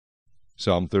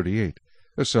Psalm 38,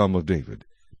 a psalm of David,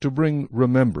 to bring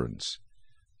remembrance.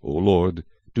 O Lord,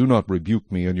 do not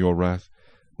rebuke me in your wrath,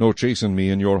 nor chasten me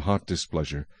in your hot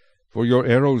displeasure. For your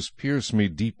arrows pierce me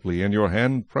deeply, and your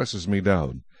hand presses me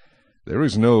down. There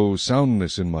is no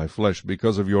soundness in my flesh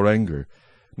because of your anger,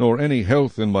 nor any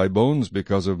health in my bones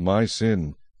because of my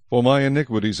sin. For my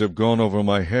iniquities have gone over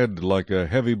my head like a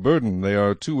heavy burden, they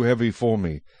are too heavy for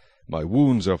me. My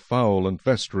wounds are foul and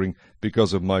festering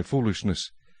because of my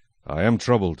foolishness. I am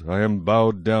troubled, I am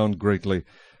bowed down greatly.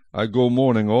 I go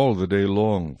mourning all the day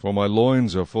long, for my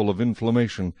loins are full of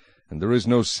inflammation, and there is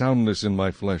no soundness in my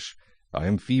flesh. I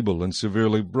am feeble and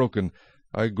severely broken.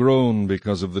 I groan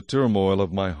because of the turmoil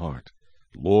of my heart.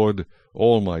 Lord,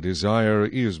 all my desire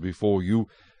is before you,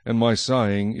 and my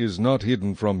sighing is not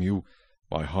hidden from you.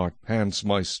 My heart pants,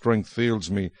 my strength fails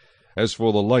me. As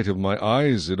for the light of my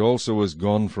eyes, it also is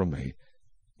gone from me.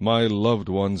 My loved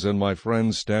ones and my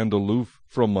friends stand aloof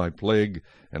from my plague,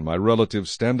 and my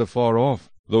relatives stand afar off.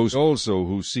 Those also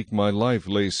who seek my life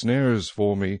lay snares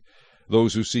for me.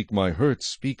 Those who seek my hurt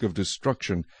speak of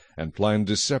destruction, and plan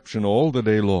deception all the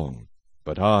day long.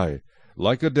 But I,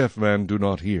 like a deaf man, do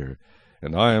not hear,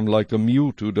 and I am like a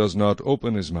mute who does not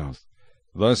open his mouth.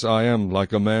 Thus I am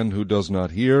like a man who does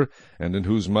not hear, and in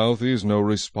whose mouth is no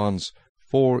response.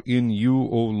 For in you,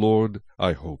 O Lord,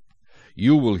 I hope.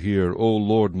 You will hear, O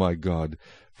Lord my God.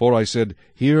 For I said,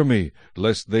 Hear me,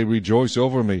 lest they rejoice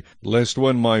over me, lest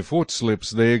when my foot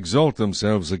slips they exalt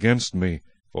themselves against me.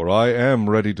 For I am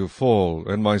ready to fall,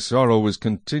 and my sorrow is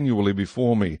continually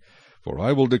before me. For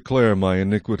I will declare my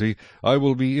iniquity, I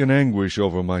will be in anguish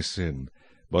over my sin.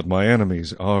 But my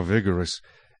enemies are vigorous,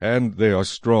 and they are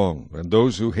strong, and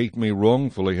those who hate me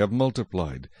wrongfully have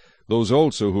multiplied. Those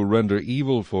also who render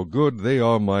evil for good, they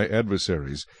are my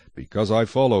adversaries, because I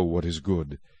follow what is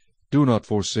good. Do not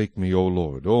forsake me, O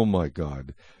Lord, O my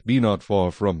God. Be not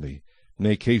far from me.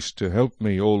 Make haste to help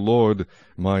me, O Lord,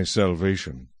 my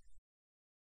salvation.